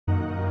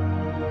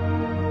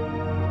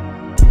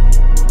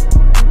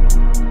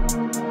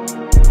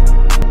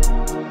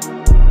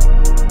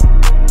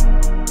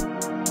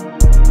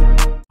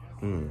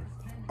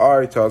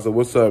Alright, y'all, so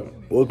what's up?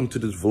 Welcome to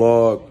this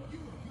vlog.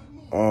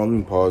 Let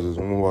me pause this.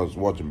 I'm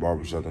watching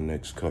Barbershop the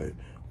next cut.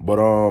 But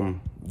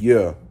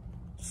yeah.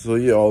 So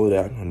yeah, all of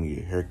that. I'm gonna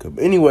get a haircut.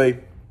 But anyway,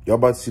 y'all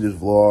about to see this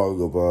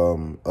vlog of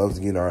us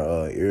getting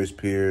our ears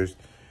pierced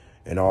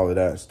and all of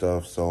that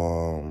stuff.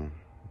 So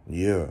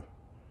yeah.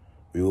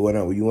 We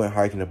went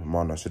hiking up a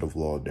mountain. I should have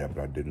vlogged that,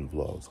 but I didn't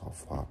vlog, so I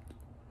flopped.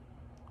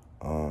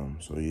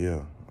 So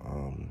yeah.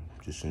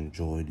 Just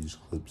enjoy these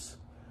clips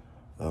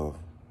of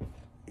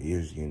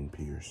ears getting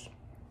pierced.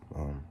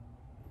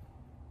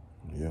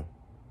 Yeah.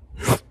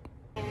 I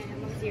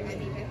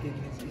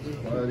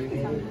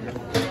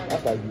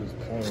thought you was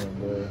playing,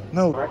 bro.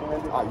 No.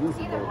 I use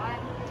it, bro.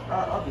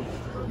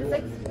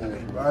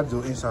 I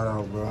do inside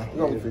out, bro.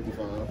 It's only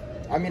 55.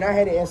 I mean, I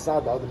had it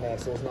inside the other man,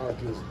 so it's not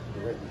like it was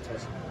directly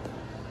touching.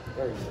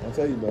 I'll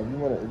tell you, bro. If you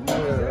wanna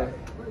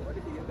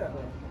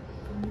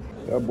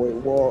that boy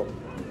Walt.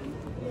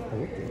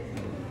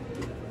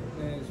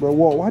 Bro,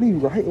 Walt, why do you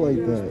write like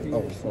that?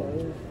 Oh,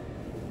 sorry.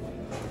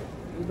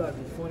 It's about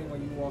to be funny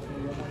when you walk in.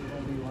 Your money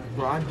gonna be like.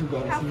 Bro, I do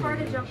gotta see. How far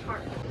did your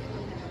park?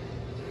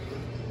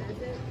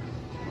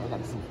 I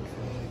gotta see.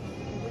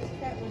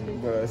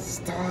 Bro,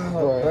 stop.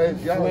 Bro, I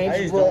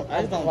just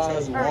don't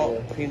trust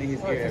Walt cleaning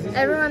his ear.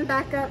 Everyone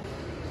back up.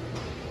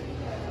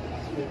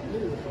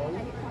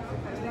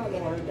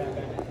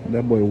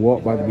 That boy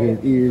Walt about to get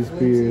his ears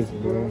pierced,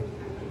 bro.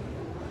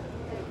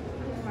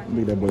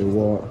 Look at that boy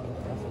Walt.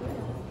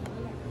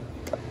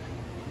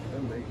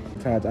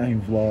 Todd, I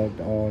ain't vlogged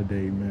all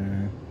day,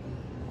 man.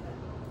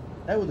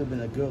 That would have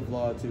been a good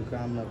vlog too, cause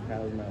I'm up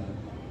Cali Mountain.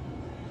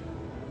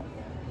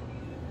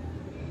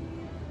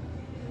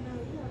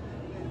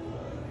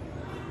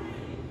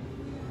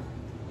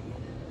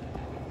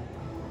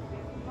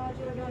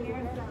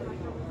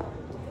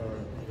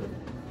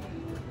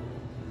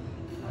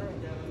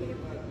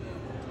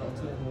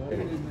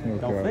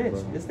 Don't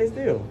flinch. Just stay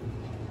still.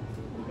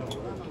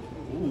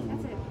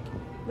 Ooh.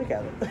 Look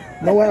at it.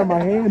 No out of my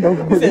hand,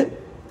 don't put it.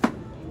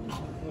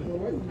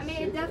 I mean,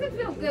 it doesn't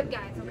feel good,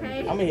 guys,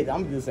 okay? I'm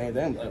gonna do the same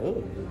thing. Like,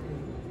 oh.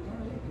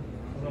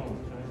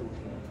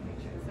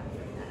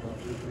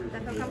 Does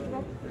that feel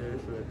comfortable?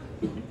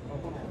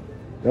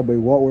 That boy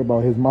Walt worried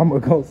about his mama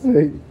gonna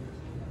say.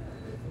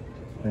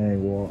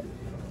 Dang, Walt.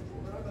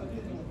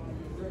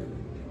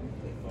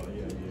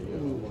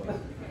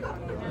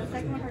 The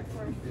second one hurts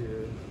worse.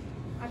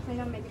 I'll clean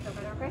up and make it feel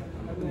better, okay?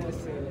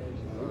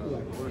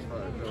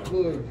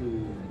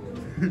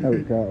 That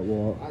was God,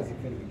 Walt.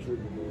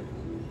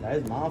 That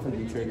is mom finna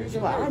be triggered.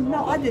 She's like, I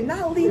know, I did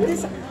not leave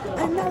this.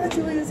 I know that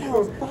you leave this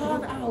house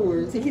 5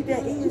 hours to get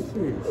that ears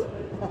pierced.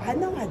 I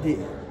know I did.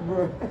 You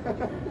good?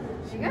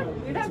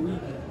 You're done.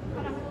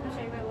 Hold on, I'll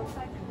show you what it looks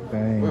like.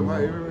 Dang. Wait,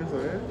 my earrings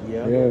are in?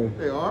 Yeah. Yeah.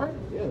 They are?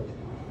 Yeah.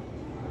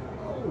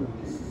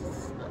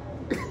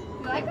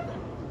 You like them?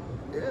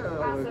 Yeah.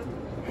 Awesome.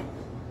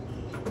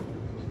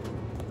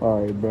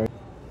 Alright, bro.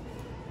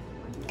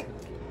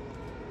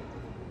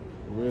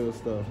 Real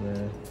stuff,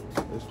 man.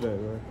 Respect,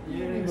 bro.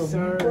 Yes,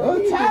 sir.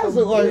 Times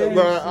look like it,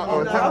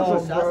 bro.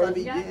 Times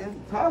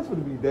Yeah.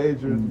 would be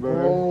dangerous,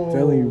 bro.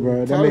 Telling you,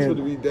 bro. That Times man.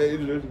 would be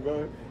dangerous,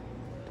 bro.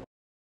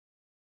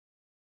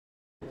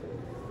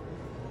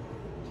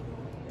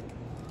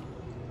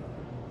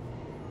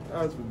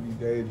 Times would be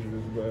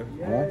dangerous, bro.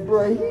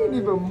 Bro, he didn't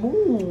even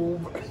move.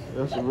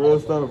 That's some real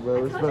stuff,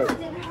 bro. I told you it Respect.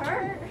 didn't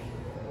hurt.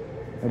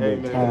 That Hey,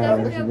 boy man. It tired,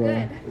 doesn't feel bro. good.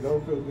 It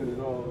don't feel good at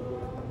all, bro.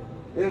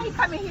 He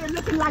coming here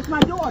looking like my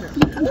daughter.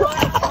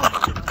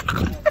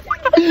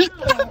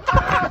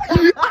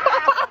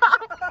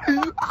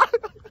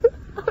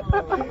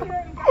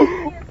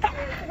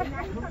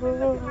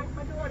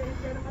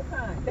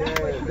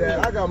 Dad,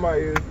 I got my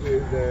ears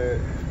pierced, Dad.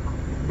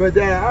 But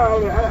Dad,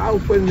 I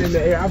was putting it in the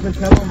air. I've been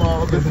telling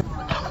Mom.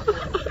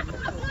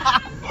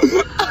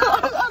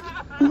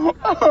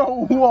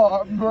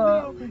 What,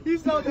 bro?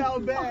 He's so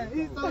down bad.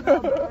 He's so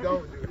down bad.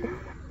 Don't do it.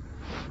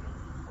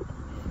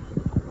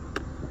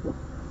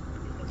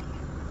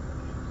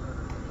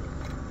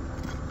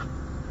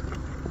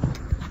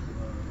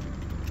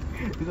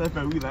 He's like,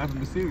 we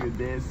laughing serious,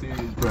 dead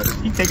serious, bro.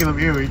 He taking them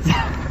earrings.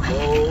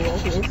 Oh,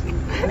 okay.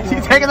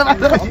 She's taking them out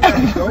of the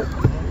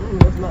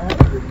That's not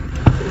happening.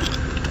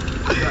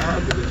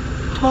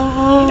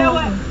 You know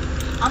what?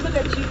 I'm gonna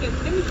let you get.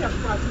 Let me talk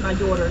about my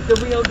daughter, the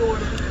real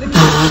daughter. Let me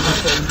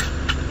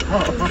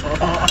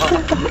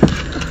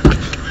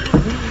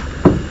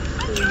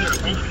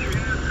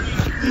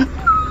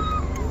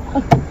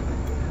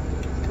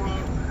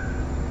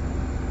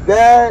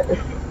Dad.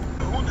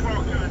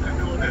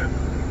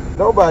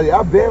 Nobody.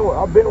 I've been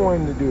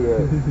wanting to do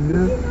that.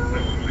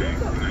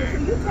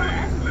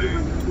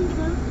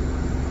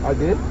 I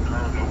did?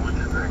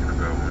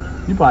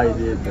 You probably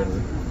did,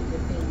 though.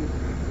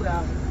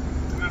 well,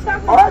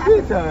 Oh, I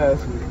did tell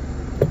Ashley.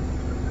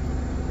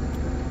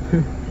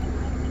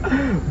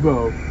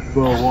 Bro,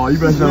 Walt, you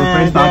better show the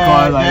FaceTime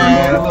card like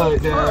that.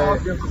 Look,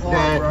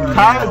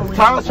 Dad.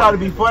 Tyler's trying to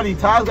be funny.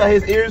 Tyler's got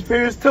his ears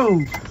pierced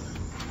too.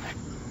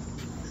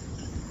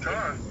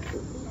 Ty,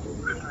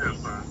 listen here,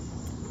 son.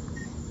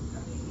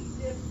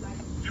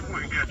 You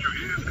wouldn't get your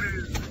ears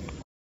pierced?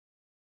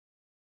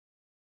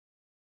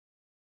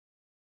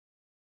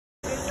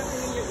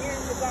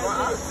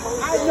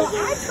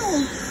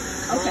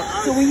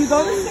 So when you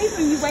go to sleep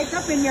and you wake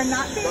up and you're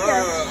not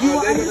there, you will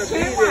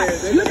understand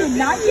why. You did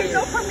not get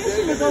no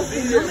permission to go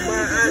sleep.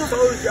 I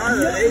told you I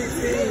was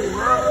 18,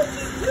 Why would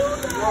you do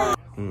that?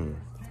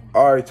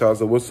 Alright, y'all,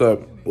 so what's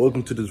up?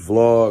 Welcome to this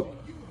vlog.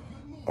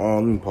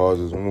 Let me pause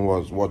this. I'm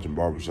watching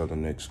Barbershop the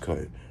next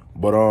cut.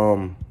 But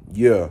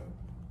yeah.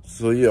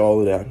 So yeah,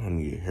 all of that. I'm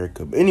gonna get a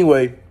haircut. But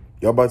anyway,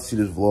 y'all about to see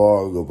this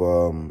vlog of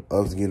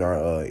us getting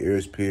our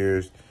ears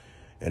pierced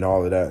and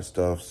all of that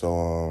stuff.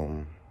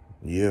 So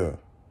yeah.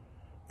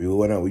 We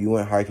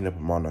went hiking up a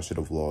mountain. I should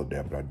have vlogged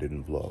that, but I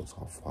didn't vlog, so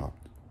I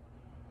flopped.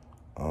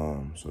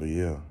 So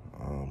yeah.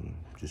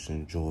 Just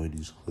enjoy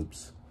these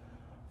clips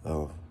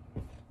of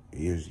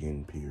ears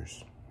getting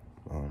pierced.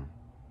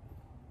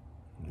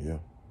 Yeah.